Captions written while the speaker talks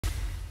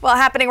Well,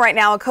 happening right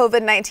now, a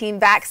COVID-19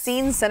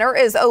 vaccine center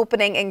is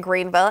opening in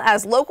Greenville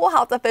as local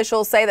health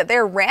officials say that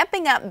they're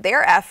ramping up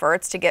their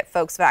efforts to get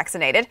folks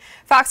vaccinated.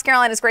 Fox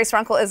Carolina's Grace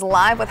Runkel is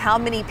live with how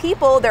many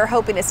people they're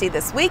hoping to see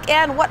this week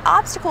and what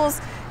obstacles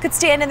could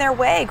stand in their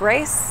way.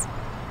 Grace?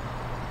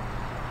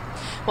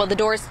 Well, the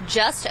doors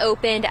just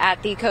opened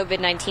at the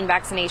COVID-19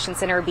 vaccination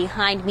center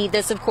behind me.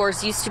 This, of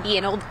course, used to be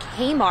an old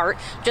KMart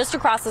just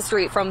across the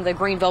street from the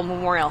Greenville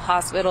Memorial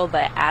Hospital.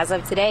 But as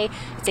of today,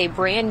 it's a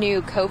brand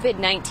new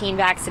COVID-19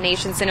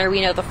 vaccination center. We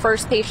know the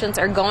first patients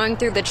are going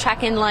through the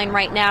check-in line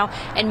right now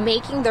and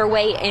making their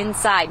way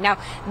inside. Now,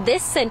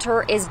 this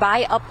center is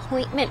by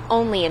appointment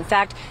only. In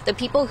fact, the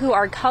people who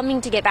are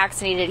coming to get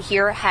vaccinated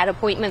here had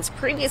appointments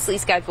previously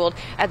scheduled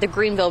at the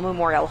Greenville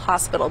Memorial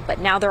Hospital. But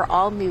now they're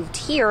all moved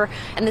here,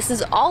 and this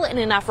is all in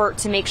an effort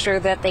to make sure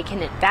that they can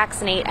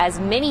vaccinate as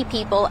many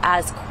people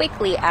as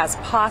quickly as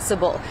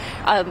possible.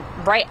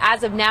 Right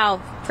as of now,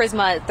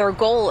 Prisma, their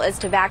goal is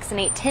to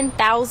vaccinate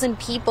 10,000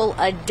 people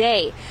a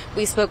day.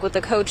 We spoke with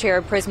the co-chair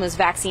of Prisma's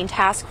vaccine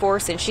task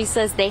force, and she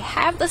says they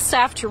have the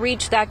staff to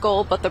reach that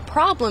goal, but the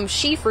problem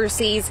she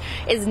foresees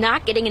is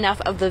not getting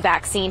enough of the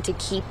vaccine to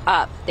keep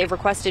up. They've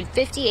requested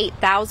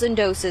 58,000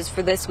 doses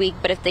for this week,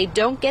 but if they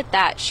don't get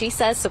that, she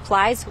says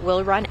supplies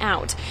will run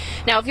out.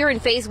 Now, if you're in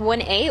phase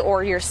 1A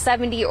or you're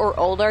 70 or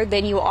older,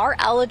 then you are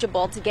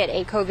eligible to get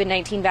a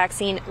COVID-19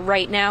 vaccine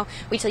right now.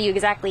 We tell you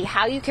exactly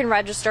how you can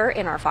register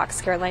in our Fox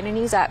Carolina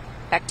News app.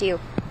 Back to you.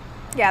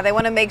 Yeah, they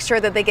want to make sure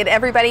that they get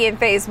everybody in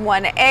phase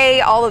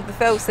 1A, all of the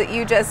folks that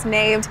you just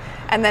named,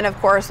 and then of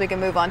course we can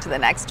move on to the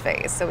next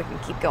phase so we can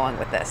keep going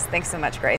with this. Thanks so much, Grace.